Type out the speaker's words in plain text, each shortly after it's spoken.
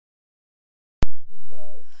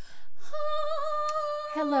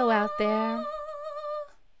Hello out there.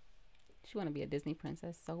 She want to be a Disney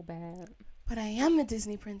princess so bad. But I am a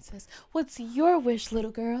Disney princess. What's your wish,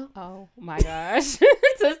 little girl? Oh my gosh.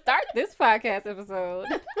 To start this podcast episode.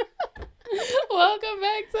 Welcome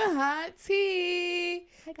back to Hot Tea.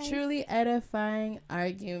 Hi, guys. Truly edifying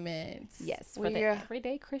arguments. Yes, for We're the your,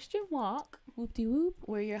 everyday Christian walk. whoop-de-whoop.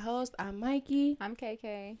 We're your host. I'm Mikey. I'm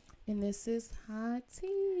KK. And this is Hot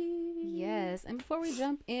Tea. Yes, and before we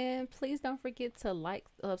jump in, please don't forget to like,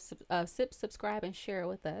 subscribe, and share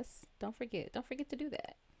with us. Don't forget to do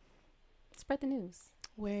that. Spread the news.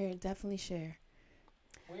 We're definitely share.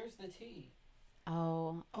 Where's the tea?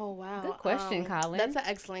 Oh, wow. good question, Colin. That's an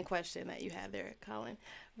excellent question that you had there, Colin.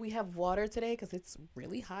 We have water today because it's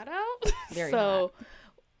really hot out. Very so,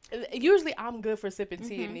 usually I'm good for sipping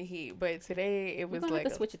tea in the heat, but today it we're was gonna like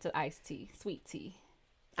have to switch it to iced tea, sweet tea.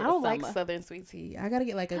 I for don't the like summer. Southern sweet tea. I gotta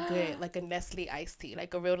get like a good, like a Nestle iced tea,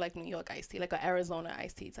 like a real like New York iced tea, like an Arizona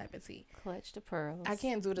iced tea type of tea. Clutch the pearls. I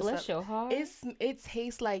can't do the Bless stuff. your heart. It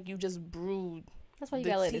tastes like you just brewed. That's why you the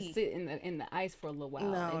gotta let tea. it sit in the ice for a little while.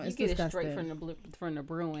 No, if you it's get it disgusting. straight from the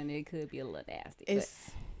brewing, it could be a little nasty.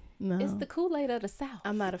 No, It's the Kool-Aid of the South.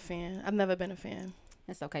 I'm not a fan. I've never been a fan.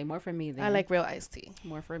 It's okay. More for me then. I like real iced tea.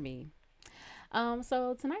 more for me.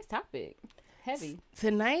 So tonight's topic, heavy.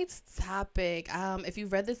 Tonight's topic. If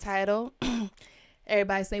you've read the title,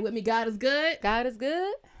 everybody say with me, God is good, God is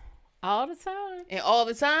good all the time. and all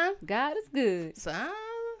the time. God is good. So,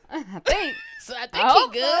 I think. so I think I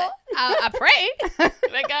hope he good. I pray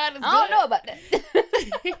that God is good. I don't know about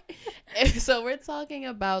that. So we're talking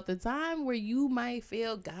about the time where you might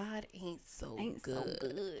feel God ain't so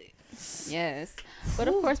good. Yes. But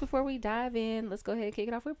of course, before we dive in, let's go ahead and kick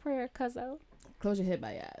it off with prayer, cuzzo. Close your head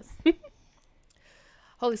by your ass.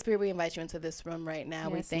 Holy Spirit, we invite you into this room right now.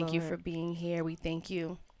 We Yes, thank you Lord. for being here. We thank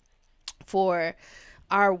you for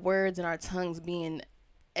our words and our tongues being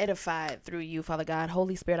edified through you, Father God.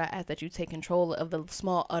 Holy Spirit, I ask that you take control of the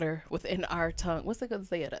small udder within our tongue. What's it going to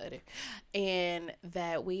say, udder? And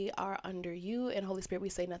that we are under you. And Holy Spirit, we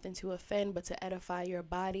say nothing to offend, but to edify your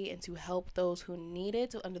body and to help those who need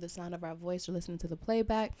it, to under the sound of our voice or listening to the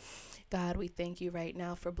playback. God, we thank you right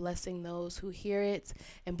now for blessing those who hear it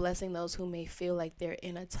and blessing those who may feel like they're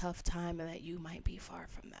in a tough time and that you might be far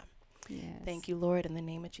from them. Yes. Thank you, Lord, in the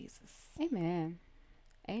name of Jesus. Amen.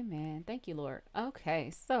 Amen. Thank you, Lord.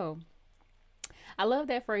 Okay, so I love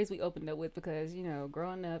that phrase we opened up with because, you know,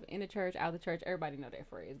 growing up in the church, out of the church, everybody know that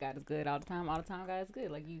phrase. God is good all the time. All the time, God is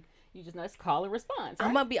good. Like, you just know it's call and response, right?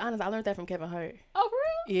 I'm going to be honest. I learned that from Kevin Hart. Oh, for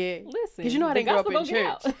real? Yeah. Listen. Because you know I the didn't grow up gospel in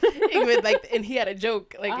gonna church. get out. He was like, and he had a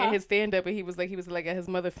joke like Uh-huh. in his stand up, and he was like at his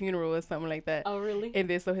mother's funeral or something like that. Oh, really? And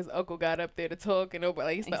then so his uncle got up there to talk, and nobody,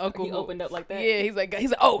 like, it's the uncle He who opened up like that? Yeah, he's like,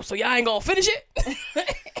 oh, so y'all ain't gonna finish it?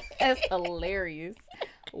 That's hilarious.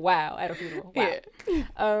 Wow, at a funeral. Wow.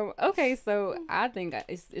 Yeah. Okay, so I think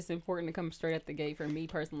it's important to come straight at the gate for me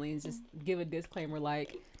personally and just give a disclaimer,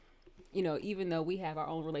 like, you know, even though we have our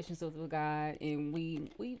own relationships with God and we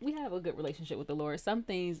have a good relationship with the Lord, some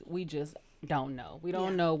things we just don't know. We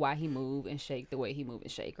don't know why he move and shake the way he move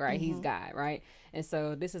and shake, right? He's God, right? And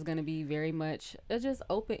so this is going to be very much a just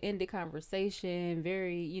open-ended conversation,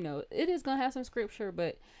 very, you know, it is going to have some scripture,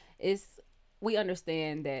 but we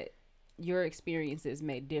understand that your experiences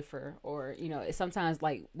may differ, or, you know, sometimes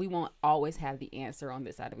like we won't always have the answer on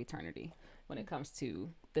this side of eternity when it comes to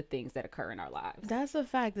the things that occur in our lives. That's a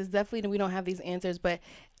fact. It's definitely we don't have these answers, but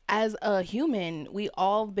as a human, we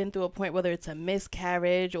all been through a point, whether it's a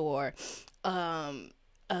miscarriage or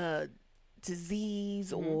a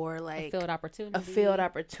disease or like a failed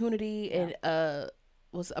opportunity, and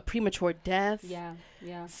was a premature death. yeah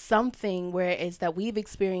Something where it's that we've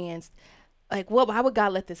experienced, like, why would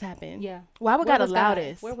God let this happen? yeah Why would Where God was allow God?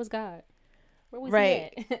 this? Where was God? Where was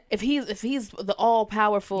Right. he at? If he's the all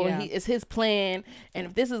powerful, Yeah. it's his plan, and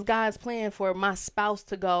if this is God's plan for my spouse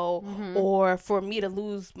to go, or for me to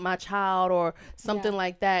lose my child, or something Yeah.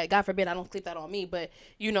 like that, God forbid, I don't clip that on me, but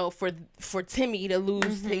you know, for Timmy to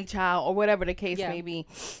lose a child, or whatever the case Yeah. may be,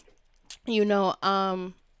 you know,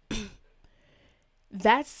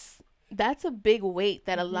 that's a big weight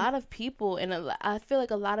that a lot of people, and I feel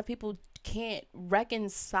like a lot of people can't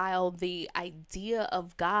reconcile the idea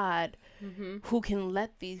of God who can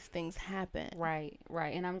let these things happen. right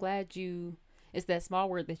And I'm glad it's that small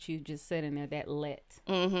word that you just said in there, that let,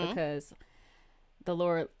 because the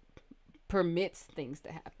Lord permits things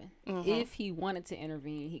to happen. If he wanted to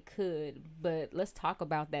intervene, he could, but let's talk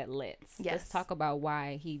about that let's. Yes. Let's talk about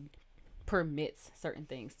why he permits certain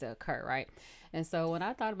things to occur, right? And so when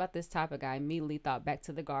I thought about this topic, I immediately thought back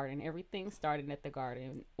to the garden. Everything started at the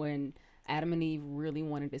garden when Adam and Eve really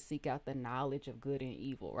wanted to seek out the knowledge of good and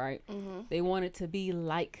evil, right? They wanted to be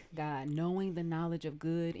like God, knowing the knowledge of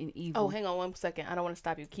good and evil. Oh, hang on 1 second. I don't want to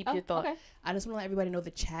stop you. Keep your thought. Okay. I just want to let everybody know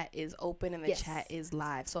the chat is open and the Yes. chat is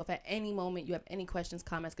live. So if at any moment you have any questions,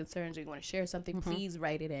 comments, concerns, or you want to share something, please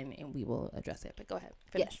write it in and we will address it. But go ahead.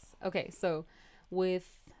 Finish. Yes. Okay. So with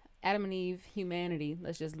Adam and Eve, humanity,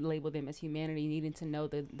 let's just label them as humanity, needing to know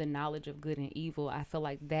the knowledge of good and evil, I feel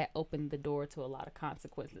like that opened the door to a lot of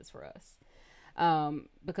consequences for us.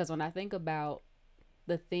 Because when I think about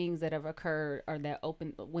the things that have occurred or that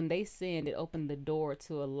opened, when they sinned, it opened the door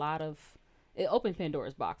to it opened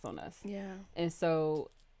Pandora's box on us. Yeah. And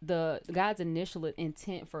so the God's initial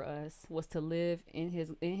intent for us was to live in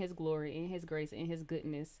his glory, in his grace, in his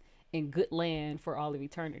goodness, in good land for all of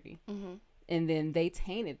eternity. And then they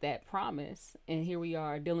tainted that promise, and here we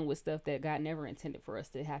are dealing with stuff that God never intended for us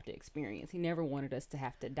to have to experience. He never wanted us to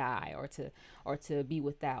have to die or to be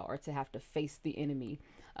without or to have to face the enemy.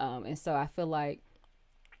 And so I feel like,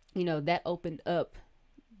 that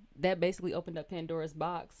basically opened up Pandora's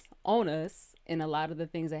box on us, and a lot of the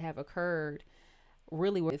things that have occurred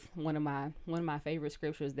really with one of my favorite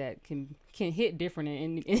scriptures that can hit different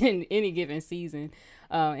in any given season.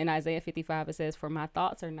 In Isaiah 55, it says, "For my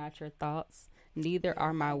thoughts are not your thoughts, neither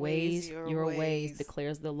are my ways your ways,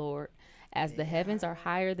 declares the Lord. As the heavens are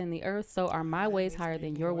higher than the earth, so are my ways higher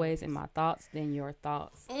than your ways, and my thoughts than your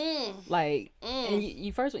thoughts." And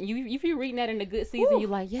you first, if you're reading that in a good season, you're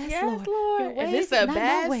like, yes, Lord. If it's a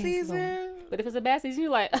bad season, Lord. But if it's a bad season,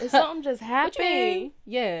 you're like, if something just what you happened, mean?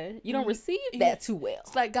 Yeah, you don't receive that too well.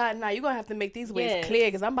 it's like, God, you're going to have to make these ways clear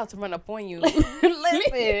because I'm about to run up on you.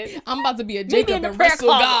 Listen, I'm about to be a meet me Jacob in the and prayer wrestle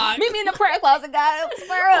closet. God. Meet me in the prayer closet, God.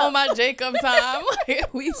 Square up. On my Jacob time.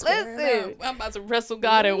 We squaring Listen. up. I'm about to wrestle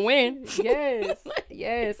God and win.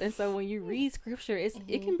 Yes. And so when you read scripture,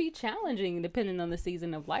 it can be challenging depending on the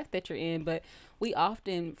season of life that you're in. But we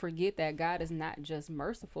often forget that God is not just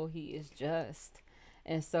merciful, he is just.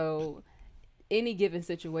 And so any given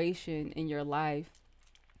situation in your life,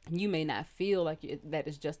 you may not feel like that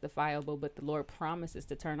is justifiable, but the Lord promises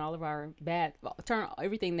to turn all of our turn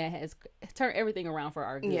everything around for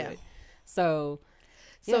our good. Yeah. So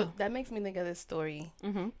that makes me think of this story.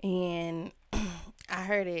 And I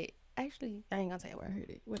heard it. Actually, I ain't gonna tell you where I heard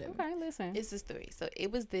it. Whatever. Okay, listen. It's a story. So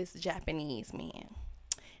it was this Japanese man.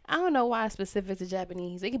 I don't know why specific to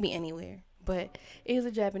Japanese. It could be anywhere, but it was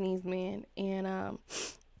a Japanese man, and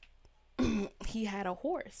he had a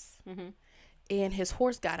horse, and his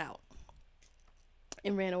horse got out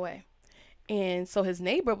and ran away. And so his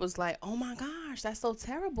neighbor was like, "Oh my gosh, that's so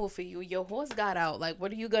terrible for you. Your horse got out. Like,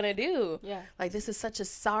 what are you gonna do? Yeah. Like, this is such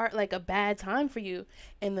a bad time for you."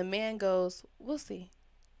 And the man goes, "We'll see."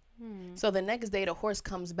 So the next day, the horse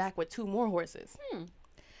comes back with 2 more horses.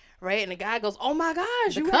 Right? And the guy goes, "Oh my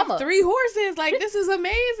gosh, you have 3 horses. Like, this is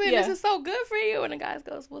amazing. This is so good for you." And the guy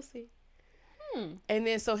goes, "We'll see." And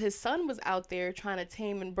then so his son was out there trying to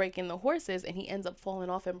tame and break in the horses, and he ends up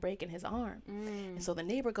falling off and breaking his arm. And so the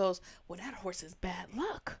neighbor goes, "Well, that horse is bad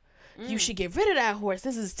luck. You should get rid of that horse.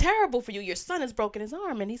 This is terrible for you. Your son has broken his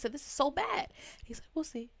arm." And he said, "This is so bad." He said, "We'll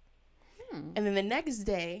see." And then the next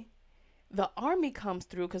day, the army comes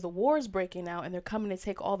through because the war is breaking out, and they're coming to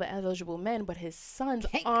take all the eligible men, but his son's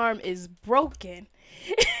arm is broken.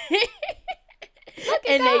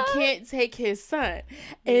 And they can't take his son.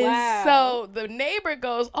 And so the neighbor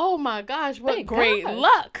goes, "Oh my gosh, what Thank great God.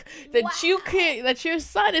 luck that your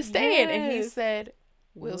son is staying." And he Yes. said,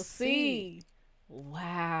 "We'll see."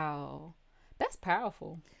 Wow. That's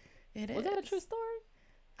powerful. Was that a true story?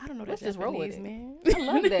 I don't know. Let's That's just roll with Japanese, it. man.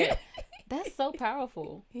 I love that. That's so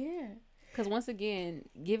powerful. Yeah. Because once again,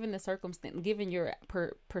 given the circumstance, given your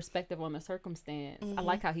perspective on the circumstance, I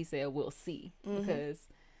like how he said, "We'll see," because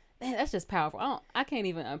man, that's just powerful. I can't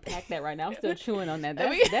even unpack that right now. I'm still chewing on that.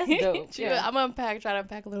 That's dope. Yeah. I'm try to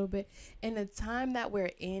unpack a little bit. In the time that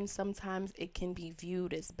we're in, sometimes it can be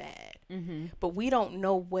viewed as bad, but we don't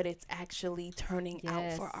know what it's actually turning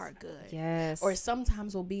out for our good. Yes. Or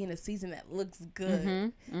sometimes we'll be in a season that looks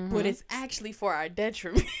good, but it's actually for our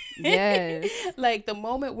detriment. Yes. Like the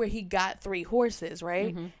moment where he got 3 horses,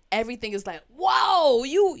 right? Everything is like, whoa,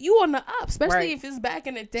 you on the up. Especially if it's back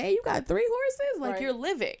in the day, you got 3 horses, like you're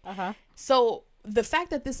living. So the fact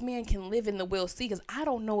that this man can live in the will see, because I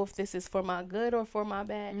don't know if this is for my good or for my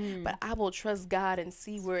bad, but I will trust God and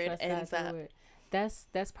see where it ends up.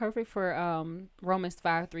 That's perfect for Romans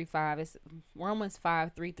 5:3-5. It's Romans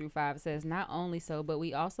 5:3-5. It says, "Not only so, but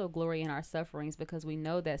we also glory in our sufferings, because we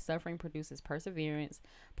know that suffering produces perseverance,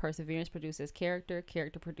 perseverance produces character,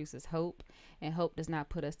 character produces hope, and hope does not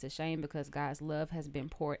put us to shame, because God's love has been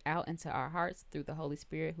poured out into our hearts through the Holy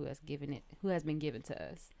Spirit who has been given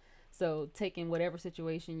to us." So taking whatever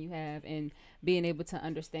situation you have and being able to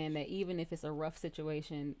understand that even if it's a rough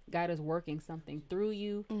situation, God is working something through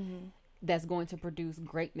you that's going to produce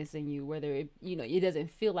greatness in you, whether it, it doesn't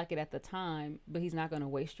feel like it at the time, but he's not going to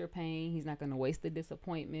waste your pain. He's not going to waste the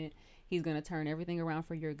disappointment. He's going to turn everything around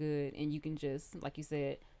for your good. And you can just, like you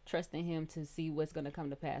said, trust in him to see what's going to come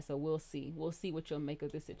to pass. So we'll see what you'll make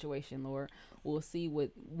of this situation, Lord. We'll see what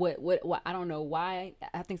I don't know why.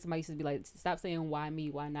 I think somebody used to be like, stop saying why me,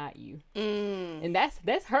 why not you. And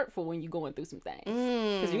that's hurtful when you're going through some things,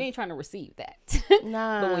 because you ain't trying to receive that.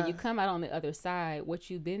 Nah. But when you come out on the other side, what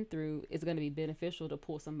you've been through is going to be beneficial to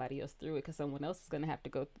pull somebody else through it, because someone else is going to have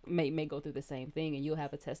to may go through the same thing, and you'll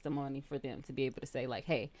have a testimony for them to be able to say like,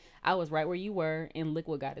 hey, I was right where you were, and look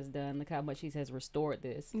what God has done. Look how much he has restored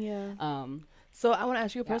this. Yeah. So I want to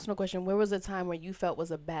ask you a personal question. Where was a time where you felt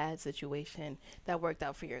was a bad situation that worked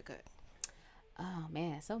out for your good? Oh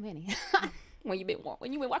man, so many. when you've been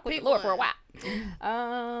walking with the Lord for a while.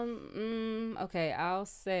 Okay, I'll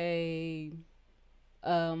say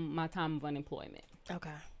my time of unemployment. Okay.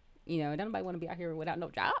 Nobody want to be out here without no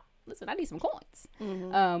job. Listen, I need some coins.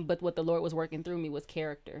 Mm-hmm. But what the Lord was working through me was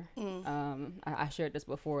character. I shared this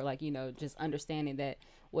before, like, just understanding that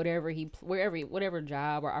whatever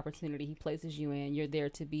job or opportunity he places you in, you're there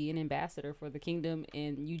to be an ambassador for the kingdom,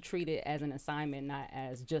 and you treat it as an assignment, not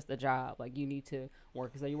as just a job. Like, you need to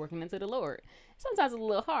work as though you're working into the Lord. Sometimes it's a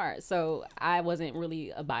little hard. So I wasn't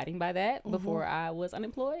really abiding by that before I was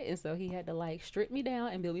unemployed. And so he had to like strip me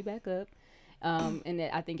down and build me back up. And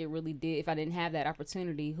that I think it really did. If I didn't have that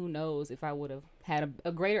opportunity, who knows if I would have had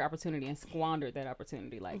a greater opportunity and squandered that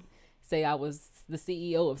opportunity. Like, say I was the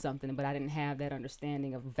CEO of something, but I didn't have that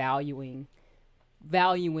understanding of valuing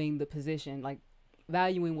the position, like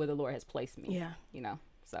valuing where the Lord has placed me. Yeah.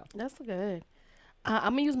 So that's good.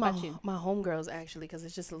 I'm gonna use my homegirls actually, because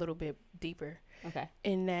it's just a little bit deeper. Okay.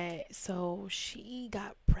 In that, so she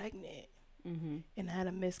got pregnant and had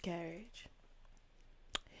a miscarriage.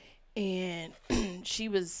 And she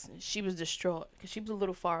was distraught because she was a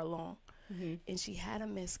little far along, and she had a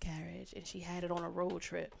miscarriage, and she had it on a road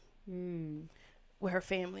trip with her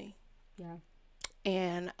family. Yeah.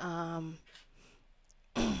 And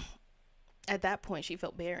at that point, she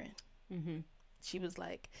felt barren. She was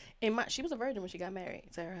like, she was a virgin when she got married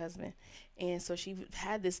to her husband, and so she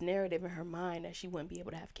had this narrative in her mind that she wouldn't be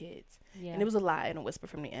able to have kids. Yeah. And it was a lie and a whisper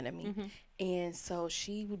from the enemy. And so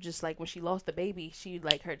she would just like, when she lost the baby, she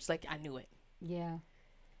like her just like, I knew it. Yeah.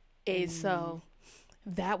 And so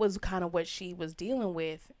that was kind of what she was dealing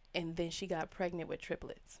with, and then she got pregnant with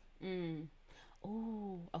triplets.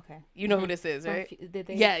 Oh, okay. You know who this is, right? Did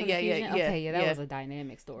they? Yeah. Okay, yeah, that was a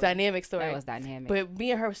dynamic story. That was dynamic. But me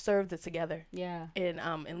and her served it together. Yeah.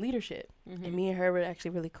 In leadership, and me and her were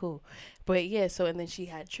actually really cool. But yeah, so and then she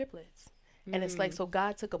had triplets, and it's like, so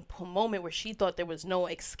God took a moment where she thought there was no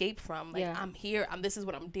escape from, like, I'm here, this is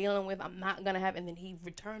what I'm dealing with, I'm not gonna have, and then he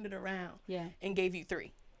returned it around, and gave you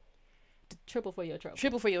 3. Triple for your trouble.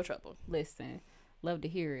 Triple for your trouble. Listen, love to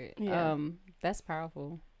hear it. Yeah. That's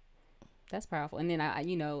powerful. That's powerful. And then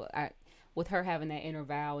I with her having that inner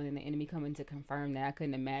vow and then the enemy coming to confirm that, I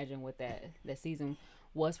couldn't imagine what that season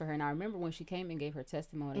was for her. And I remember when she came and gave her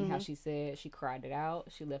testimony, how she said she cried it out.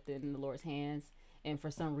 She left it in the Lord's hands. And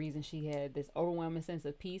for some reason, she had this overwhelming sense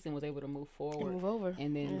of peace and was able to move forward. And move over.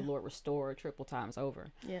 And then the Lord restored triple times over.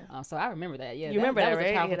 Yeah. So I remember that. Yeah. You remember that, was right?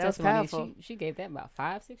 a powerful testimony. Powerful. She gave that about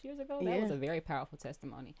 5-6 years ago. That was a very powerful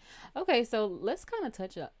testimony. Okay, so let's kind of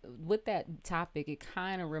touch with that topic. It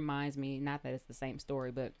kind of reminds me, not that it's the same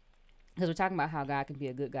story, but because we're talking about how God can be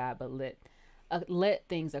a good God, but let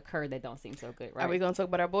things occur that don't seem so good, right? Are we going to talk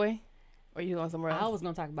about our boy? Or are you going somewhere else? I was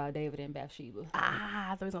going to talk about David and Bathsheba.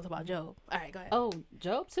 I thought we was going to talk about Job. All right, go ahead. Oh,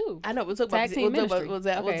 Job too. I know. We'll talk about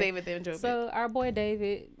David and Job. So our boy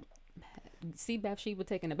David, see Bathsheba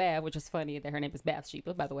taking a bath, which is funny that her name is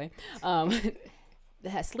Bathsheba, by the way.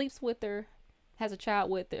 Sleeps with her, has a child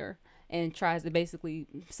with her, and tries to basically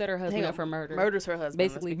set her husband up for murder. Murders her husband.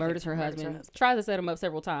 Basically murders her husband. Tries to set him up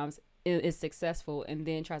several times. Is successful, and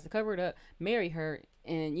then tries to cover it up, marry her,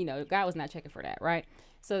 and God was not checking for that, right?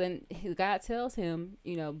 So then God tells him,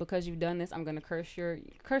 because you've done this, I'm going to curse your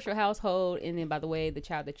household. And then, by the way, the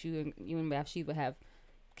child that you and Bathsheba have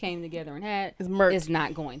came together and had is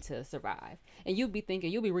not going to survive. And you'll be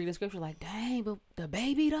reading scripture like, dang, but the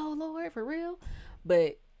baby though, Lord, for real?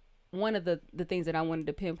 But one of the things that I wanted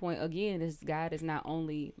to pinpoint again is God is not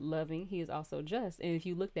only loving, he is also just. And if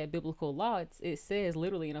you looked at biblical law, it says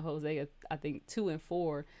literally in Hosea, I think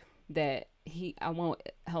 2:4, that it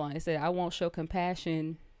said, I won't show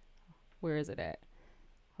compassion. Where is it at?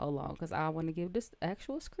 Hold on, because I want to give this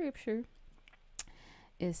actual scripture.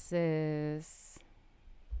 It says,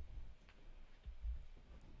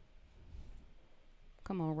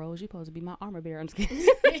 come on, Rose, you supposed to be my armor bearer. I'm just kidding.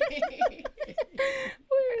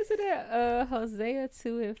 Where is it at? Hosea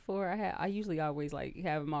 2:4. I usually always like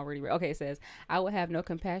have them already read. Okay, it says, I will have no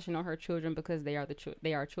compassion on her children because they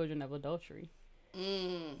are children of adultery.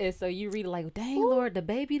 And so you read it like, dang, Lord, the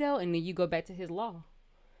baby though, and then you go back to his law,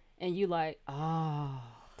 and you like, oh,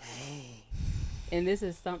 dang. And this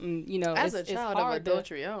is something, as a child of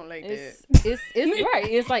adultery, I don't like that. It's right.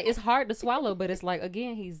 It's like, it's hard to swallow, but it's like,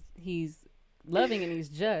 again, he's loving and he's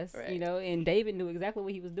just, right. And David knew exactly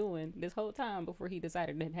what he was doing this whole time before he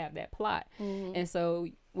decided to have that plot. And so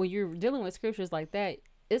when you're dealing with scriptures like that,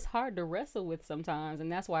 it's hard to wrestle with sometimes.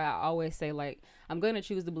 And that's why I always say, like, I'm going to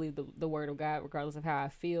choose to believe the word of God, regardless of how I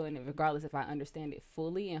feel. And regardless if I understand it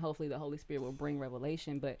fully, and hopefully the Holy Spirit will bring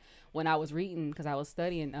revelation. But when I was reading, cause I was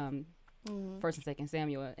studying, First and Second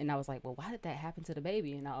Samuel, and I was like, well, why did that happen to the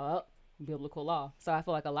baby? And biblical law. So I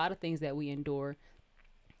feel like a lot of things that we endure,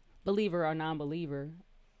 believer or non-believer,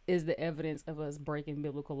 is the evidence of us breaking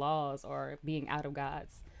biblical laws or being out of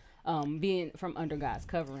God's, being from under God's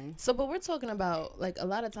covering. So, but we're talking about, like, a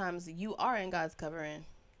lot of times you are in God's covering.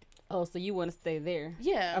 Oh, so you want to stay there?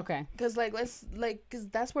 Yeah. Okay. Because because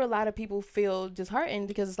that's where a lot of people feel disheartened,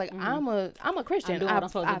 because it's like, I'm a Christian.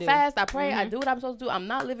 I fast, I pray, I do what I'm supposed to do. I'm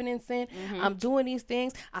not living in sin. I'm doing these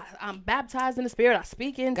things. I'm baptized in the Spirit. I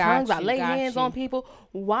speak in tongues. I lay hands on people.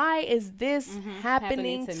 Why is this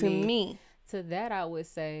happening to me? To that, I would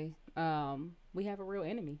say, we have a real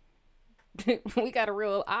enemy. We got a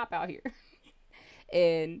real op out here.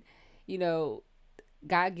 And,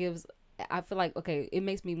 God gives... I feel like, okay, it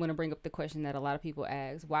makes me want to bring up the question that a lot of people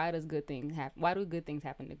ask: why do good things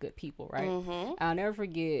happen to good people, right? I'll never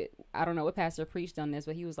forget, I don't know what pastor preached on this,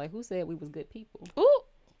 but he was like, who said we was good people? Ooh.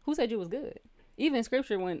 Who said you was good? Even in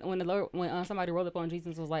scripture, when the Lord, when somebody rolled up on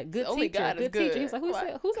Jesus, was like, good teacher, good teacher. He was like,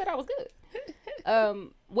 who said I was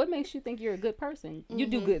good? What makes you think you're a good person? You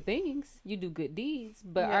do good things, you do good deeds,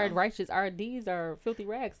 but our deeds are filthy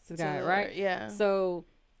rags to God, right? Yeah. So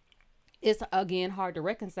it's, again, hard to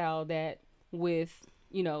reconcile that with,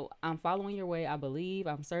 I'm following your way, I believe,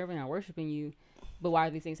 I'm serving, I'm worshiping you, but why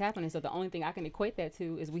are these things happening? So the only thing I can equate that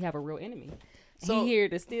to is we have a real enemy. So he here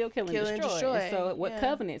to steal, kill, and destroy. And so what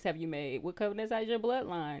covenants have you made? What covenants has your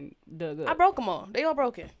bloodline dug up? I broke them all. They all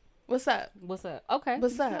broken. What's up? Okay.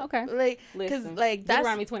 What's up? Okay. Like, because, like, that's...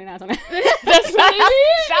 Deuteronomy 29:29. That's really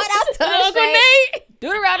Shout out to Uncle Nate.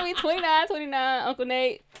 Deuteronomy 29:29. Uncle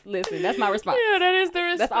Nate. Listen, that's my response. Yeah, that is the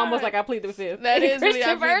response. That's almost like I plead the fifth. That is really,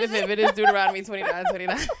 I plead the fifth. It is Deuteronomy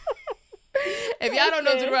 29:29. If y'all don't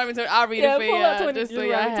know Deuteronomy 29, I'll read it for y'all. Just so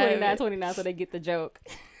y'all have 29:29, so they get the joke.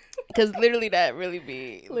 Because literally that really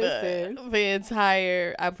be the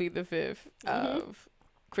entire I plead the fifth of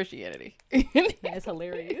Christianity. That's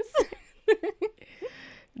hilarious.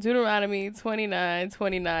 Deuteronomy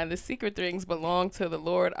 29:29. The secret things belong to the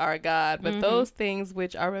Lord our God, but those things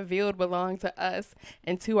which are revealed belong to us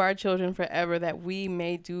and to our children forever, that we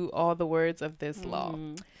may do all the words of this law.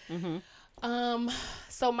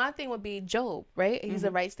 So my thing would be Job, right? He's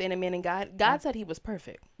a right standing man in God. God said he was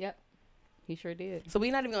perfect. Yep. He sure did. So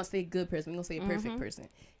we're not even gonna say a good person, we're gonna say a perfect person.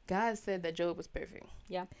 God said that Job was perfect.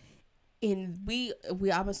 Yeah. And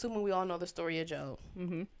I'm assuming we all know the story of Job,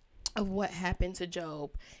 of what happened to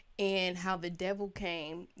Job, and how the devil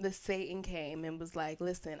came, Satan came and was like,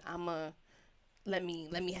 listen, let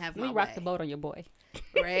me have my way. Rock the boat on your boy.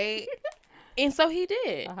 Right? And so he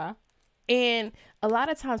did. And a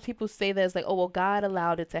lot of times people say that it's like, oh, well, God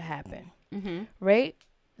allowed it to happen. Right?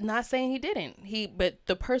 Not saying he didn't. But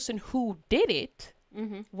the person who did it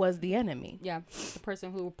was the enemy. Yeah, the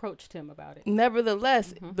person who approached him about it.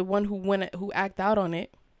 Nevertheless, the one who acted out on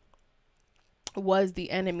it was the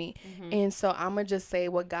enemy. And so I'm gonna just say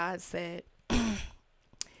what God said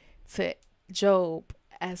to Job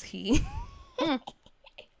as he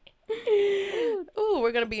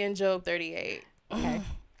we're gonna be in Job 38. Okay.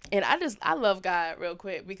 And I love God real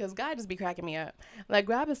quick, because God just be cracking me up. Like,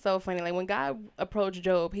 God is so funny. Like, when God approached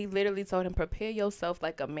Job, he literally told him, prepare yourself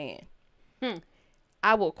like a man.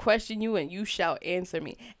 I will question you and you shall answer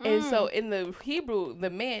me. And so in the Hebrew, the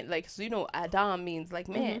man, like, so, Adam means like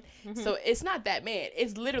man. So it's not that man.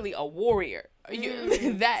 It's literally a warrior.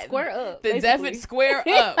 That square up. The definite square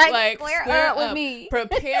up. like square up with me.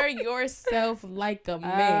 Prepare yourself like a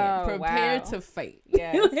man. Prepare to fight.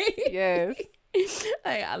 Yes. Yes.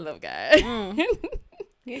 Like, I love God.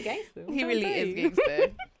 He a gangster. He really is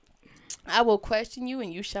gangster. I will question you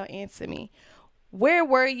and you shall answer me. Where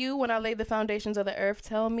were you when I laid the foundations of the earth?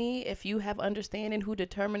 Tell me if you have understanding who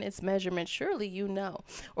determined its measurement. Surely you know.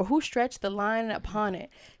 Or who stretched the line upon it?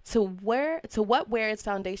 To where its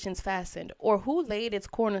foundations fastened? Or who laid its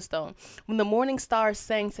cornerstone? When the morning stars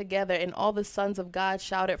sang together and all the sons of God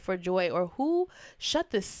shouted for joy? Or who shut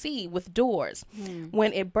the sea with doors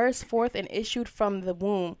when it burst forth and issued from the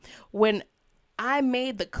womb? When I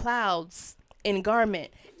made the clouds in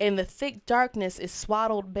garment and the thick darkness is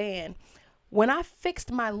swaddled band. When I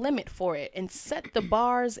fixed my limit for it and set the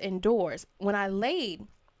bars and doors, when I laid,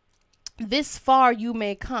 this far you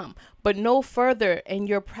may come, but no further, and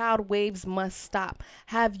your proud waves must stop.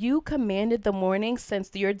 Have you commanded the morning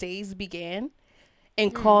since your days began,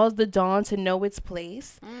 and caused the dawn to know its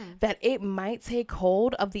place, that it might take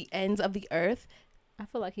hold of the ends of the earth? I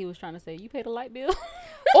feel like he was trying to say, you pay the light bill.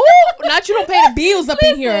 Oh, not you don't pay the bills up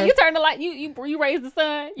in here. You turn the light. You raise the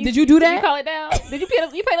sun. Did you do that? You call it down. Did you pay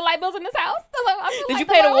the light bills in this house? Did you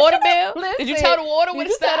pay the water bill? Did you tell the water when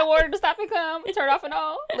to stop? Did you tell the water to stop and come? Turn off and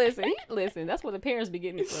on. Listen. That's where the parents be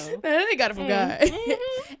getting it from. They got it from God.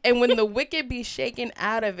 And when the wicked be shaken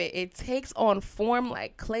out of it, it takes on form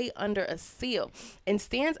like clay under a seal, and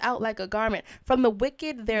stands out like a garment. From the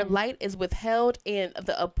wicked their light is withheld, and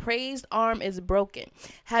the appraised arm is broken.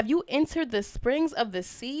 Have you entered the springs of the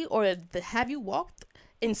sea, or have you walked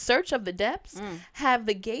in search of the depths? Have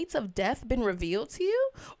the gates of death been revealed to you,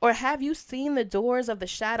 or have you seen the doors of the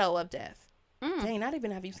shadow of death? Dang, not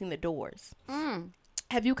even have you seen the doors.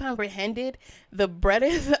 Have you comprehended the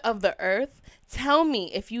breadth of the earth? Tell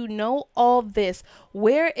me, if you know all this,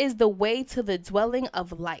 where is the way to the dwelling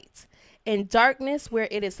of light? In darkness, where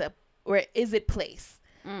is it placed?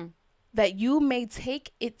 That you may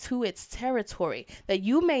take it to its territory, that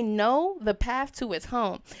you may know the path to its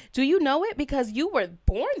home. Do you know it because you were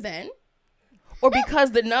born then? Or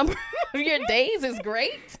because the number of your days is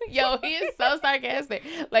great? Yo, he is so sarcastic.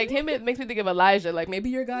 Like him, it makes me think of Elijah. Like, maybe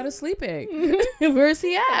your God is sleeping. Where's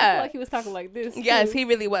he I feel at? like he was talking like this. Yes, too. he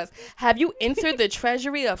really was. Have you entered the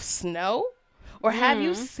treasury of snow? Or have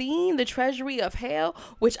you seen the treasury of hail,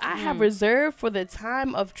 which I have reserved for the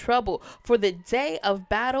time of trouble, for the day of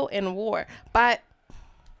battle and war? But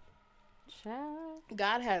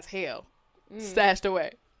God has hail stashed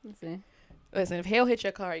away. Listen, if hail hit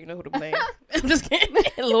your car, you know who to blame. I'm just kidding.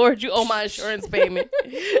 Lord, you owe my insurance payment.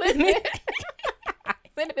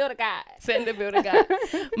 Send the bill to God. Send the bill to God.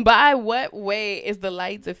 By what way is the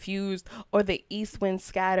light diffused, or the east wind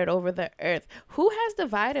scattered over the earth? Who has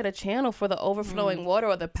divided a channel for the overflowing water,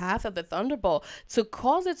 or the path of the thunderbolt, to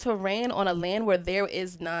cause it to rain on a land where there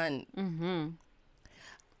is none?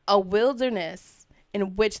 A wilderness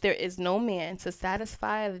in which there is no man, to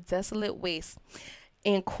satisfy the desolate waste,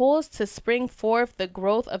 and cause to spring forth the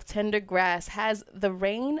growth of tender grass. Has the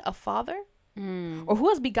rain a father? Or who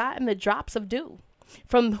has begotten the drops of dew?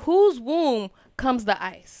 From whose womb comes the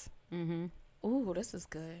ice? Ooh, this is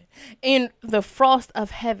good. In the frost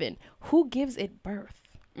of heaven, who gives it birth?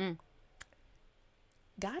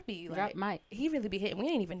 God be like, he really be hitting. We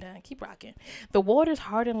ain't even done. Keep rocking. The waters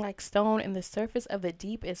harden like stone, and the surface of the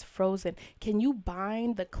deep is frozen. Can you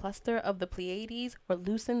bind the cluster of the Pleiades, or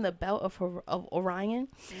loosen the belt of Orion?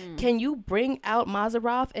 Can you bring out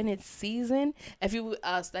Mazzaroth in its season? If you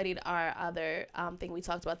studied our other thing, we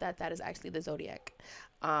talked about that is actually the zodiac.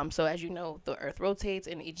 So as you know, the earth rotates,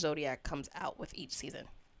 and each zodiac comes out with each season.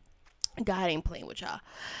 God ain't playing with y'all.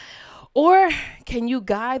 Or can you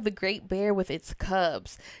guide the great bear with its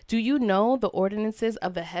cubs? Do you know the ordinances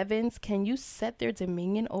of the heavens? Can you set their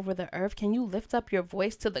dominion over the earth? Can you lift up your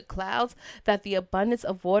voice to the clouds, that the abundance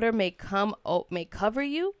of water may cover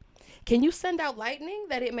you? Can you send out lightning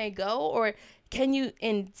that it may go? Or can you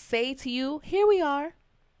say to you, here we are?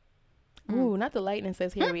 Ooh, not the lightning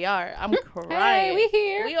says here we are. I'm crying. Hey, we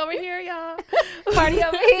here. We over here, y'all. Party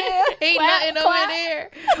over here. Ain't nothing over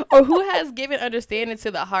there. Or who has given understanding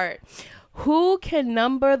to the heart? Who can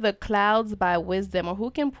number the clouds by wisdom? Or who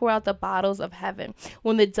can pour out the bottles of heaven?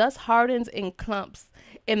 When the dust hardens in clumps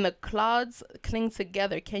and the clods cling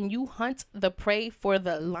together, can you hunt the prey for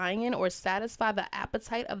the lion, or satisfy the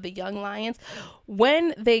appetite of the young lions?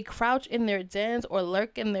 When they crouch in their dens, or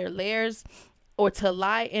lurk in their lairs, or to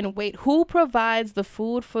lie in wait, who provides the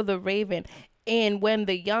food for the raven? And when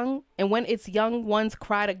its young ones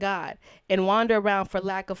cry to God and wander around for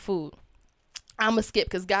lack of food. I'm gonna skip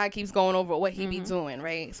because God keeps going over what he be doing,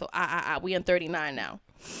 right? So we in 39 now.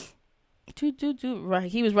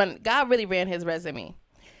 Right, he was running. God really ran his resume.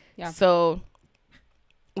 Yeah. So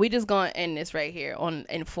we just gonna end this right here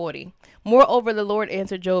in 40. Moreover, the Lord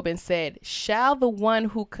answered Job and said, shall the one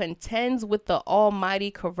who contends with the Almighty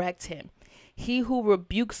correct him? He who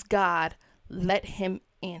rebukes God, let him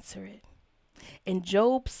answer it. And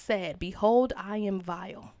Job said, behold, I am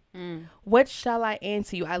vile. Mm. What shall I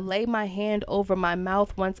answer you? I lay my hand over my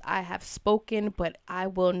mouth. Once I have spoken, but I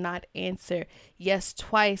will not answer. Yes,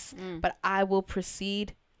 twice, but I will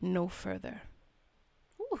proceed no further.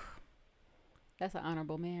 Whew. That's an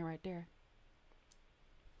honorable man right there.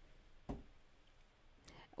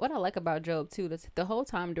 What I like about Job too, the whole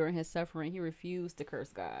time during his suffering, he refused to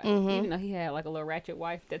curse God, even though he had like a little ratchet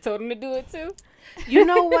wife that told him to do it too. You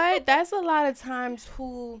know what? That's a lot of times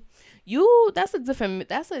that's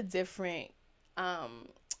a different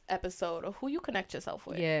episode of who you connect yourself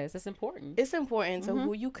with. Yes, it's important. It's important to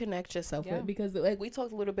who you connect yourself with, because like we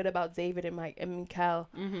talked a little bit about David and Mike and Mikal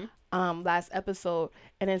last episode,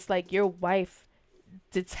 and it's like your wife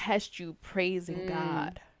detests you praising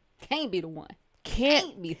God. Can't be the one.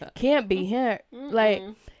 Can't be her. Can't be her. Like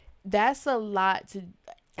that's a lot to.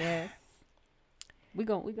 Yes. We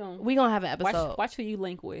gonna have an episode. Watch who you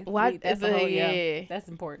link with. That's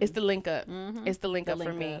important. It's the link up. It's the link up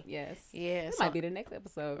for me. Yes. Yeah. That might be the next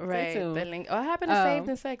episode. Right. Stay tuned. The link. What happened to Saved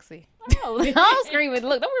and Sexy? I'm screaming.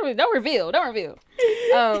 Look, don't reveal.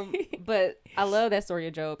 But I love that story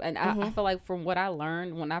of Job, and I feel like from what I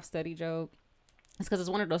learned when I've studied Job, it's because it's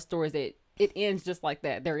one of those stories that it ends just like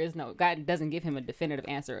that. God doesn't give him a definitive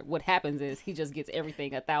answer. What happens is he just gets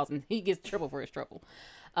everything 1,000. He gets triple for his trouble.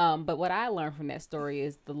 But what I learned from that story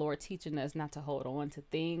is the Lord teaching us not to hold on to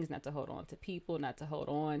things, not to hold on to people, not to hold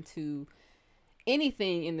on to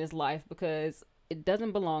anything in this life, because it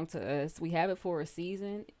doesn't belong to us. We have it for a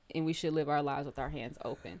season, and we should live our lives with our hands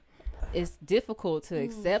open. It's difficult to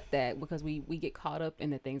accept that because we get caught up in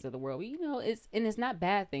the things of the world. It's not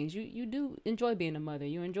bad things. You do enjoy being a mother.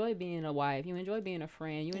 You enjoy being a wife. You enjoy being a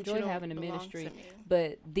friend. You enjoy having a ministry.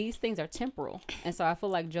 But these things are temporal. And so I feel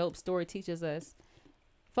like Job's story teaches us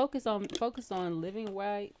focus on living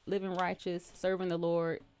right, living righteous, serving the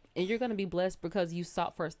Lord, and you're going to be blessed because you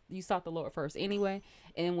sought the Lord first anyway.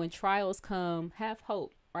 And when trials come, have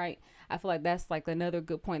hope, right? I feel like that's like another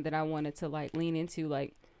good point that I wanted to like lean into.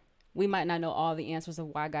 Like, we might not know all the answers of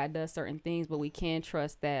why God does certain things, but we can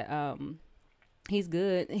trust that he's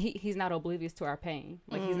good. He's not oblivious to our pain.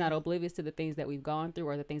 Like, he's not oblivious to the things that we've gone through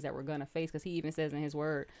or the things that we're going to face, because he even says in his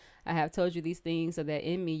word, I have told you these things so that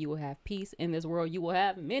in me you will have peace. In this world you will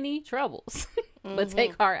have many troubles. But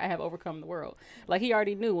take heart, I have overcome the world. Like, he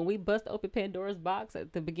already knew when we bust open Pandora's box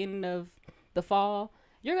at the beginning of the fall,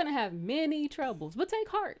 you're going to have many troubles. But take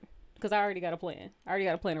heart, because I already got a plan. I already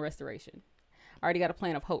got a plan of restoration. I already got a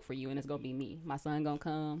plan of hope for you, and it's going to be me. My son going to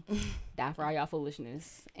come, die for all y'all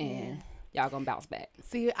foolishness, and y'all going to bounce back.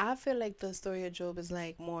 See, I feel like the story of Job is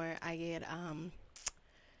like more, I get,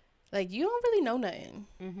 like, you don't really know nothing.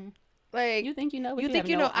 Like, you think you know, but you think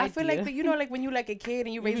you know. I feel like like when you like a kid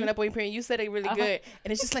and you raising up on your parent, you said it really good,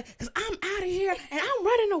 and it's just like, because I'm out of here and I'm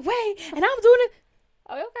running away and I'm doing it.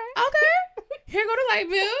 Oh, okay. Here go the light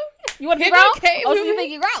bill. You want to be grown? Oh, so you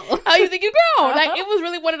think you grown? Oh, you think you grown? Like, it was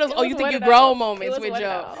really one of those. Oh, you think you grown moments with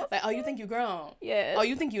Joe. Like, oh, you think you grown? Yes. Oh,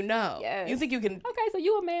 you think you know? Yes. You think you can? Okay, so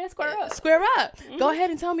you a man? Square up. Square up. Go ahead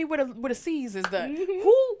and tell me where the C's is done.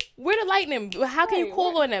 Where the lightning? How can you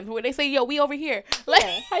call on them? Where they say, yo, we over here. Like,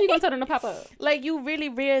 how you gonna tell them to pop up? Like, you really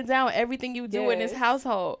ran down everything you do in this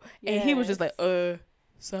household, and he was just like,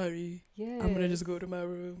 sorry. Yeah. I'm gonna just go to my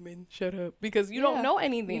room and shut up, because you don't know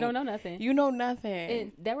anything. You don't know nothing. You know nothing.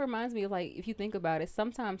 And that reminds me of, like, if you think about it,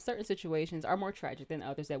 sometimes certain situations are more tragic than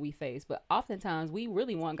others that we face, but oftentimes we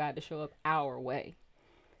really want God to show up our way,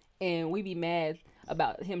 and we be mad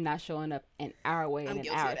about him not showing up in our way and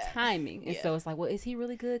in our timing. And so it's like, well, is he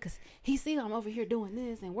really good? Because he see I'm over here doing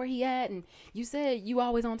this, and where he at, and you said you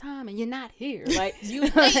always on time and you're not here. Like, you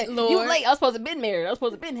late, Lord. You late. I was supposed to have been married. I was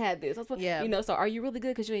supposed to have been had this. So are you really good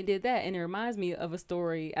because you ain't did that? And it reminds me of a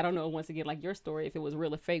story. I don't know, once again, like your story, if it was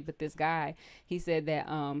real or fake, but this guy, he said that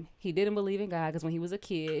he didn't believe in God because when he was a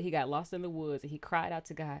kid, he got lost in the woods and he cried out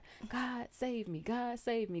to God, God save me, God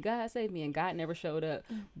save me, God save me, and God never showed up.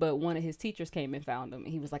 But one of his teachers came and found him, and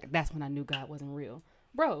he was like, that's when I knew God wasn't real.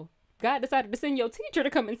 Bro, God decided to send your teacher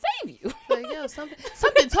to come and save you. Like, yo,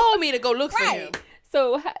 something told me to go look for him.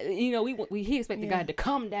 So, he expected God to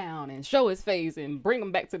come down and show his face and bring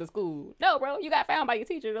him back to the school. No, bro, you got found by your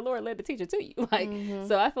teacher. The Lord led the teacher to you. Like,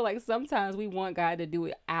 so I feel like sometimes we want God to do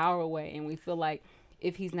it our way, and we feel like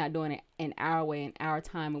if he's not doing it in our way, in our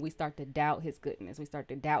time, and we start to doubt his goodness, we start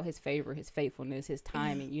to doubt his favor, his faithfulness, his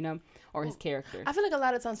timing, or his character. I feel like a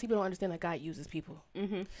lot of times people don't understand that God uses people.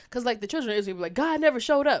 Because, like, the children of Israel were like, God never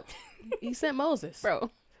showed up. He sent Moses. Bro.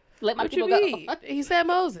 Let my What people you mean? go. He said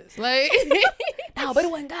Moses. Like, No, but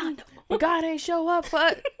it wasn't God. but God ain't show up.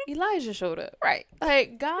 But Elijah showed up. Right.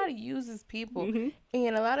 Like, God uses people. Mm-hmm.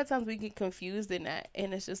 And a lot of times we get confused in that.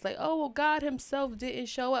 And it's just like, oh, well, God himself didn't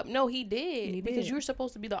show up. No, he did. He because did. you're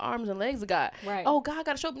supposed to be the arms and legs of God. Right. Oh, God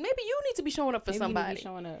got to show up. Maybe you need to be showing up for Maybe you need to be somebody.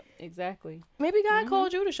 showing up. Exactly. Maybe God Mhm.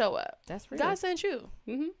 called you to show up. That's real. God sent you.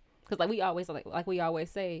 Mm-hmm. Because like we always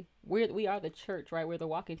say, we are the church, right? We're the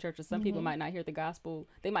walking church. And some people might not hear the gospel.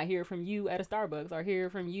 They might hear it from you at a Starbucks or hear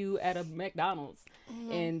it from you at a McDonald's,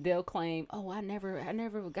 and they'll claim, "Oh, I never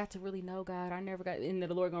got to really know God. I never got." And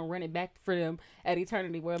the Lord gonna run it back for them at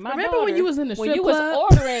eternity. Where my Remember when daughter, you was in the when strip you club?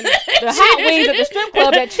 was ordering the hot wings at the strip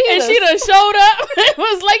club at Cheetahs. And she done showed up and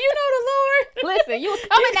was like, you know the Lord. Listen, you was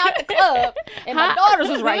coming out the club, and my daughters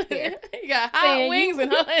was right there. You got hot saying wings you-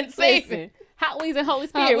 and Satan. Listen, hot wings and Holy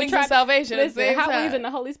Spirit. Hot We wings tried and salvation at the Listen, same hot time. wings and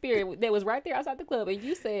the Holy Spirit. That was right there outside the club, and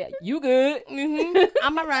you said, "You good?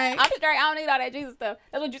 I'm all right. I'm straight. I don't need all that Jesus stuff."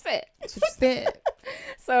 That's what you said. That's what you said.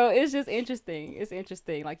 So it's just interesting. It's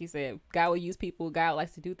interesting, like you said. God will use people. God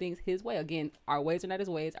likes to do things His way. Again, our ways are not His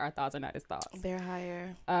ways. Our thoughts are not His thoughts. They're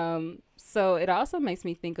higher. So it also makes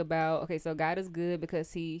me think about, okay, so God is good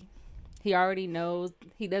because He already knows.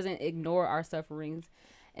 He doesn't ignore our sufferings.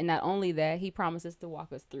 And not only that, He promises to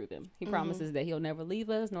walk us through them. He promises that He'll never leave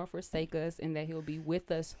us nor forsake us, and that He'll be with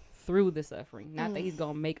us through the suffering. Not that He's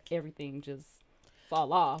going to make everything just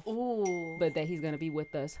fall off, Ooh. but that He's going to be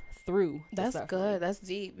with us through the That's suffering. good. That's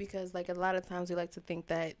deep because, like, a lot of times we like to think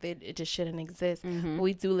that it just shouldn't exist. Mhm.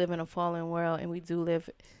 We do live in a fallen world, and we do live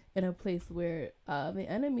in a place where the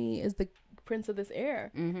enemy is the prince of this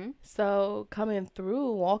air. Mm-hmm. So coming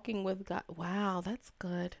through, walking with God. Wow, that's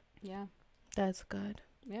good. Yeah. That's good.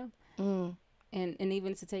 Yeah. Mm. And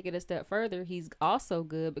even to take it a step further, He's also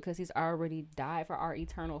good because He's already died for our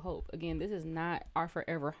eternal hope. Again, this is not our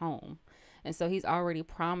forever home. And so He's already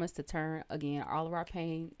promised to turn, again, all of our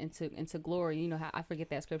pain into glory. You know how I forget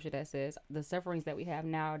that scripture that says the sufferings that we have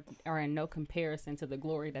now are in no comparison to the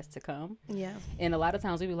glory that's to come. Yeah. And a lot of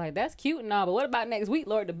times we be like, that's cute and all, but what about next week,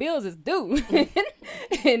 Lord? The bills is due.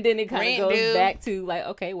 And then it kind Rent of goes due. back to like,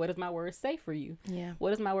 okay, what does my word say for you? Yeah. What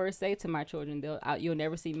does my word say to my children? You'll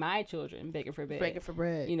never see my children begging for bread. Breaking for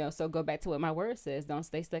bread. You know, so go back to what my word says. Don't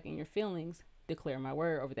stay stuck in your feelings. Declare my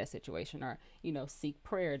word over that situation, or seek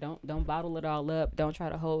prayer. Don't bottle it all up. Don't try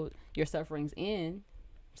to hold your sufferings in.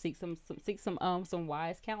 Seek some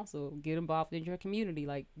wise counsel. Get involved in your community.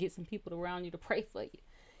 Like, get some people around you to pray for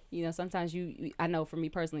you. Sometimes I know for me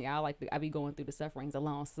personally, I be going through the sufferings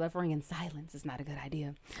alone. Suffering in silence is not a good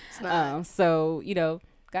idea. It's not. So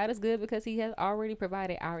God is good because He has already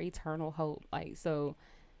provided our eternal hope. Like, so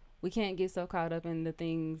we can't get so caught up in the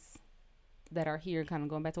things that are here, kind of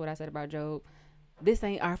going back to what I said about Job. This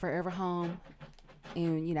ain't our forever home.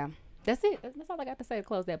 And, that's it. That's all I got to say to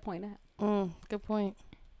close that point out. Good point.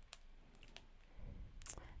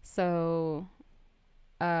 So,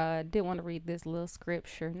 did want to read this little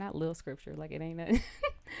scripture. Not little scripture, like it ain't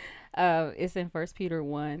that. It's in 1 Peter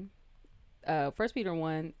 1. 1 Peter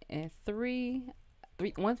 1 and 3.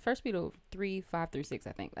 1 Peter 3, 5 through 6,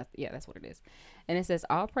 I think. That's what it is. And it says,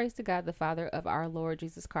 all praise to God, the Father of our Lord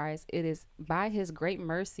Jesus Christ. It is by His great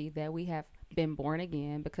mercy that we have been born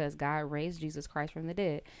again, because God raised Jesus Christ from the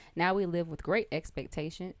dead. Now we live with great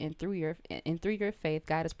expectation, and through your faith,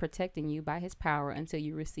 God is protecting you by His power until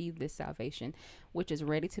you receive this salvation, which is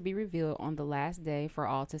ready to be revealed on the last day for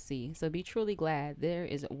all to see. So be truly glad. There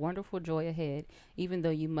is wonderful joy ahead, even though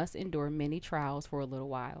you must endure many trials for a little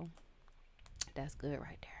while. That's good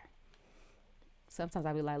right there. Sometimes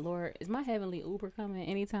I be like, Lord, is my heavenly Uber coming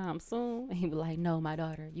anytime soon? And He be like, no, my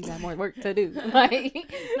daughter, you got more work to do. Like,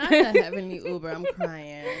 Not the heavenly Uber. I'm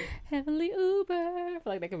crying. heavenly Uber. I feel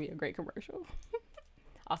like that could be a great commercial.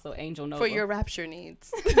 Also, Angel Nova. For your rapture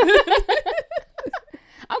needs.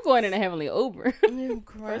 I'm going in a heavenly Uber. I'm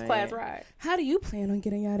crying. First class ride. How do you plan on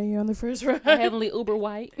getting out of here on the first ride? A heavenly Uber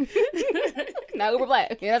white. Not Uber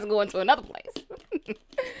black. Yeah, that's going to another place.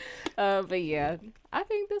 But yeah, I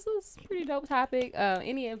think this was a pretty dope topic.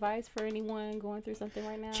 Any advice for anyone going through something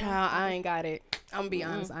right now? Child, I ain't got it. I'm gonna be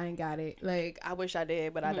honest, I ain't got it. Like, I wish I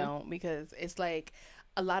did, but I don't, because it's like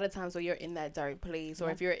a lot of times when you're in that dark place, or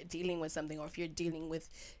if you're dealing with something, or if you're dealing with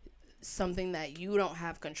something that you don't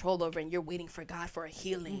have control over, and you're waiting for God for a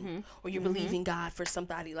healing, or you're believing God for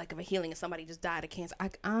somebody, like, of a healing, and somebody just died of cancer. I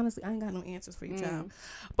honestly, I ain't got no answers for you, child.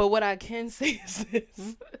 But what I can say is this.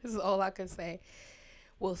 This is all I can say.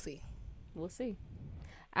 We'll see. We'll see.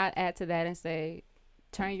 I'd add to that and say,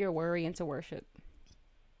 turn your worry into worship.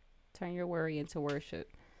 Turn your worry into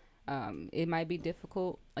worship. It might be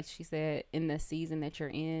difficult, like she said, in the season that you're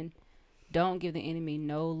in, don't give the enemy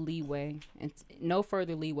no leeway and no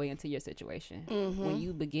further leeway into your situation. When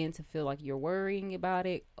you begin to feel like you're worrying about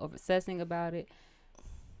it, obsessing about it,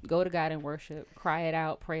 go to God in worship, cry it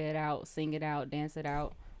out, pray it out, sing it out, dance it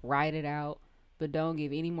out, write it out, but don't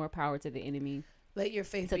give any more power to the enemy. Let your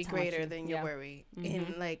faith be greater than your worry.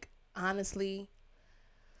 And like, honestly,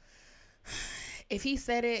 if he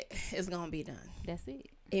said it, it's going to be done. That's it.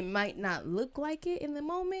 It might not look like it in the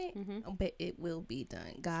moment, but it will be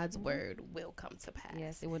done. God's word will come to pass.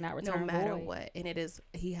 Yes, it will not return no matter void. what. And it is,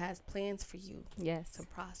 he has plans for you. Yes.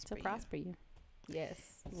 To prosper you.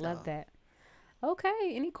 Yes. So. Love that.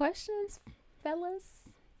 Okay. Any questions, fellas?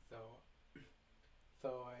 So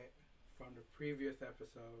from the previous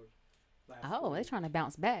episode last they're week, trying to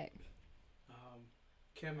bounce back.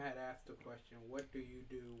 Kim had asked the question, what do you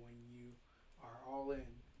do when you are all in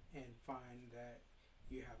and find that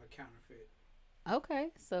you have a counterfeit? Okay,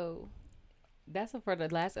 so that's for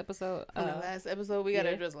the last episode. The last episode, we got to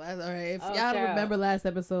address last. All right, if y'all don't remember last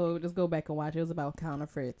episode, just go back and watch. It was about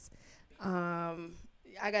counterfeits. I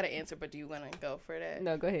got to answer, but do you want to go for that?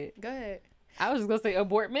 No, go ahead. Go ahead. I was just gonna say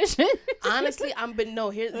abort mission. Honestly,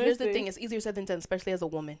 here's the thing. It's easier said than done, especially as a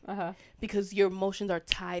woman, because your emotions are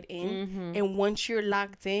tied in, and once you're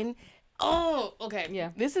locked in, okay, yeah,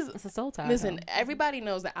 it's a soul tie. Listen, everybody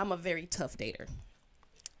knows that I'm a very tough dater,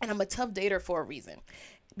 and I'm a tough dater for a reason,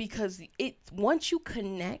 because once you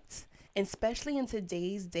connect, and especially in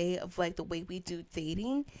today's day of like the way we do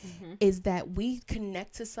dating, is that we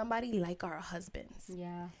connect to somebody like our husbands.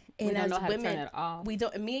 Yeah. And as women, we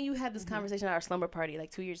don't. Me and you had this conversation at our slumber party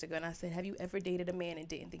like 2 years ago, and I said, "Have you ever dated a man and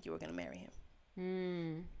didn't think you were gonna marry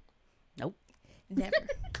him?" Nope, never.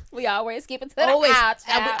 We always skip it to the house.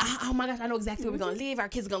 Oh my gosh, I know exactly where we're gonna live. Our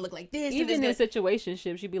kids are gonna look like this. Even in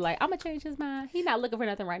situationships, you'd be like, "I'm gonna change his mind. He's not looking for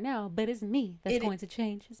nothing right now, but it's me that's going to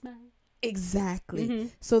change his mind."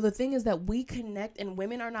 Exactly. So the thing is that we connect, and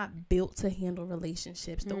women are not built to handle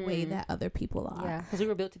relationships the way that other people are. Yeah, because we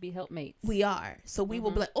were built to be helpmates. We are. So we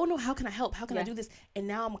will be like, oh no, how can I help? How can I do this? And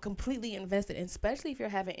now I'm completely invested, and especially if you're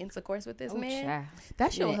having intercourse with this man. Child.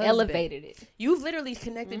 That's your husband. Elevated it. You've literally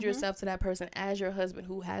connected yourself to that person as your husband,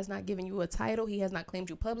 who has not given you a title. He has not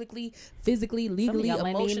claimed you publicly, physically, legally,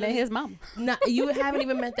 emotionally. His mama. You haven't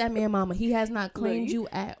even met that man, mama. He has not claimed you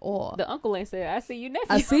at all. The uncle ain't said, "I see you, nephew."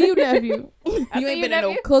 I see you, nephew. You ain't been in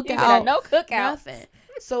no cookout. No cookout. Nothing.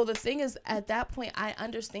 So the thing is, at that point, I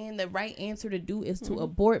understand the right answer to do is to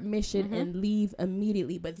abort mission and leave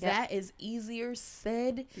immediately. But that is easier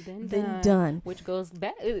said than done. Which goes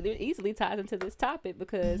back, it easily ties into this topic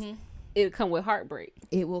because it'll come with heartbreak.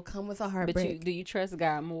 It will come with a heartbreak. But do you trust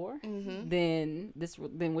God more than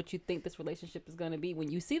what you think this relationship is going to be?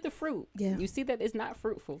 When you see the fruit, you see that it's not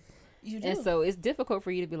fruitful. You do. And so it's difficult for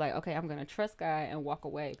you to be like, okay, I'm going to trust God and walk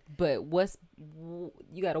away. But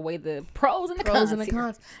you got to weigh the pros and the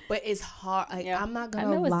cons. But it's hard. Like, I'm not going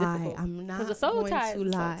to lie. I'm not going to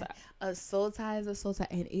lie. A soul tie is a soul tie.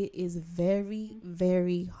 And it is very,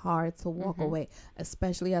 very hard to walk away,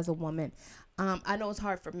 especially as a woman. I know it's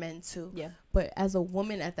hard for men too. Yeah. But as a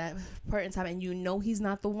woman at that point in time, and you know he's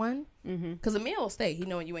not the one, because a man will stay. He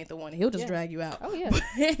knowing you ain't the one. He'll just drag you out. Oh yeah.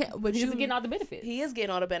 But he's getting all the benefits. He is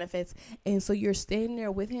getting all the benefits, and so you're standing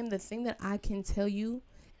there with him. The thing that I can tell you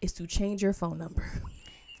is to change your phone number.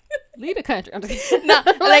 Leave the country. No,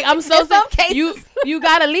 like I'm so sorry. You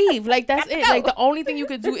gotta leave. Like that's it. Like the only thing you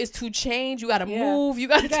could do is to change. You gotta move. You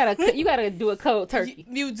gotta do a cold turkey.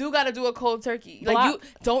 You do gotta do a cold turkey. Like you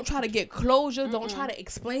don't try to get closure. Don't try to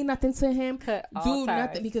explain nothing to him. Do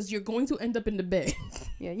nothing, because you're going to end up in the bed.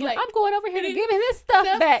 Yeah, you're like, I'm going over here to give him his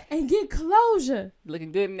stuff back and get closure.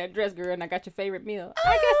 Looking good in that dress, girl, and I got your favorite meal.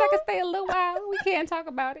 I guess I can stay a little while. We can't talk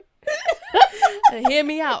about it. Hear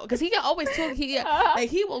me out, because he can always talk.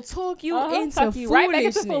 He will talk you into foolishness. Right back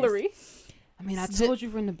into foolery. I mean, I told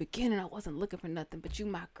you from the beginning I wasn't looking for nothing, but you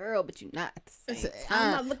my girl, but you not at the same time.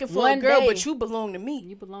 I'm not looking for a girl, but you belong to me.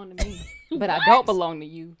 You belong to me. But I don't belong to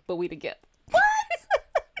you, but we together. What?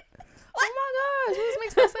 Oh my gosh, this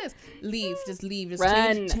makes no sense. Leave. Just leave. Just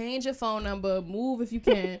run. Change your phone number. Move if you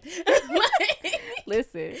can.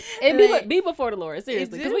 Listen, and be before the Lord,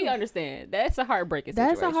 seriously, because we understand that's a heartbreaking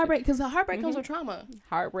situation. That's a heartbreak, because the heartbreak comes with trauma.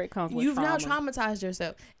 Heartbreak comes with You've trauma. now traumatized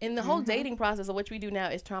yourself, and the whole dating process of what we do now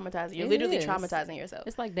is traumatizing. You're literally traumatizing yourself.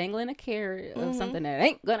 It's like dangling a carrot of something that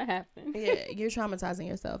ain't gonna happen. Yeah, you're traumatizing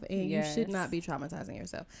yourself, and you should not be traumatizing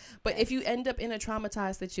yourself. But if you end up in a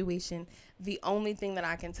traumatized situation, the only thing that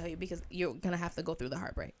I can tell you, because you're gonna have to go through the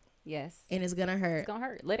heartbreak. Yes. And it's gonna hurt. It's gonna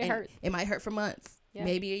hurt. Let it hurt. It might hurt for months,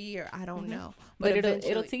 maybe a year. I don't know. But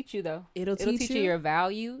it'll teach you though. It'll teach you your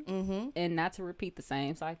value, and not to repeat the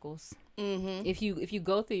same cycles. If you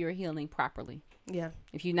go through your healing properly. Yeah.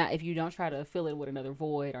 If you don't try to fill it with another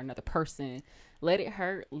void or another person, let it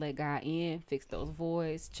hurt, let God in, fix those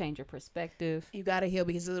voids, change your perspective. You got to heal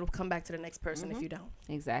because it'll come back to the next person if you don't.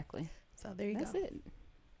 Exactly. So there you That's go. it.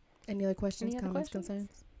 Any other questions, Any other comments, questions?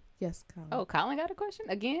 concerns? Yes, Colin. Oh, Colin got a question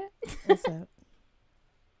again? What's up?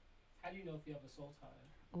 How do you know if you have a soul tie?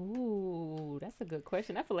 Ooh, that's a good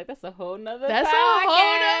question. I feel like that's a whole nother That's podcast. a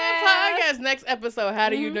whole nother podcast. Next episode. How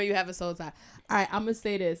do you Mhm. know you have a soul tie? All right, I'm gonna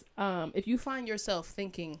say this. If you find yourself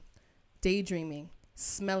thinking, daydreaming,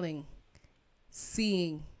 smelling,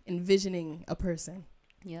 seeing, envisioning a person,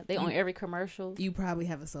 Yeah, they on every commercial. you probably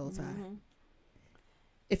have a soul tie. Mhm.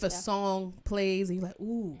 If a Yeah. song plays and you're like,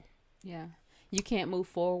 ooh, Yeah. You can't move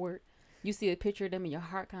forward. You see a picture of them and your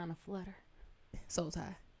heart kind of flutter. soul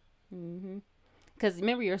tie. Because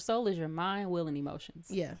remember, your soul is your mind, will, and emotions.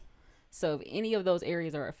 Yeah. So if any of those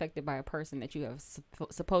areas are affected by a person that you have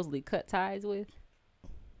supposedly cut ties with,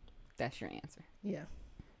 that's your answer. Yeah.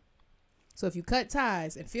 So if you cut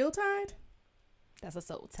ties and feel tied, That's a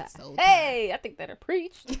soul tie. Soul tie. Hey, I think that'll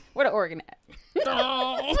preach. Where the organ at?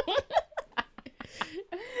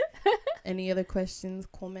 Any other questions,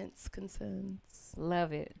 comments, concerns?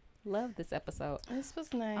 Love it. Love this episode. This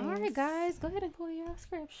was nice. All right, guys, go ahead and pull your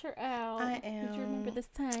scripture out. I Did you remember am. this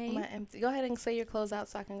time? My empty. Go ahead and say your close out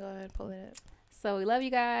so I can go ahead and pull it up. So we love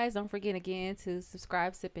you guys. Don't forget again to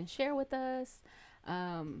subscribe, sip, and share with us.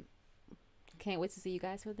 Can't wait to see you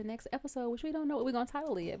guys for the next episode, which we don't know what we're gonna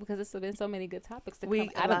title it yet because there's been so many good topics to come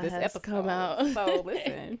out of this episode. Come out. So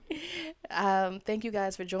listen. Thank you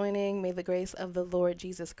guys for joining. May the grace of the Lord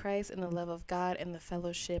Jesus Christ and the love of God and the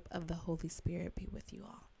fellowship of the Holy Spirit be with you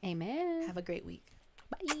all. Amen. Have a great week.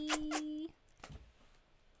 Bye.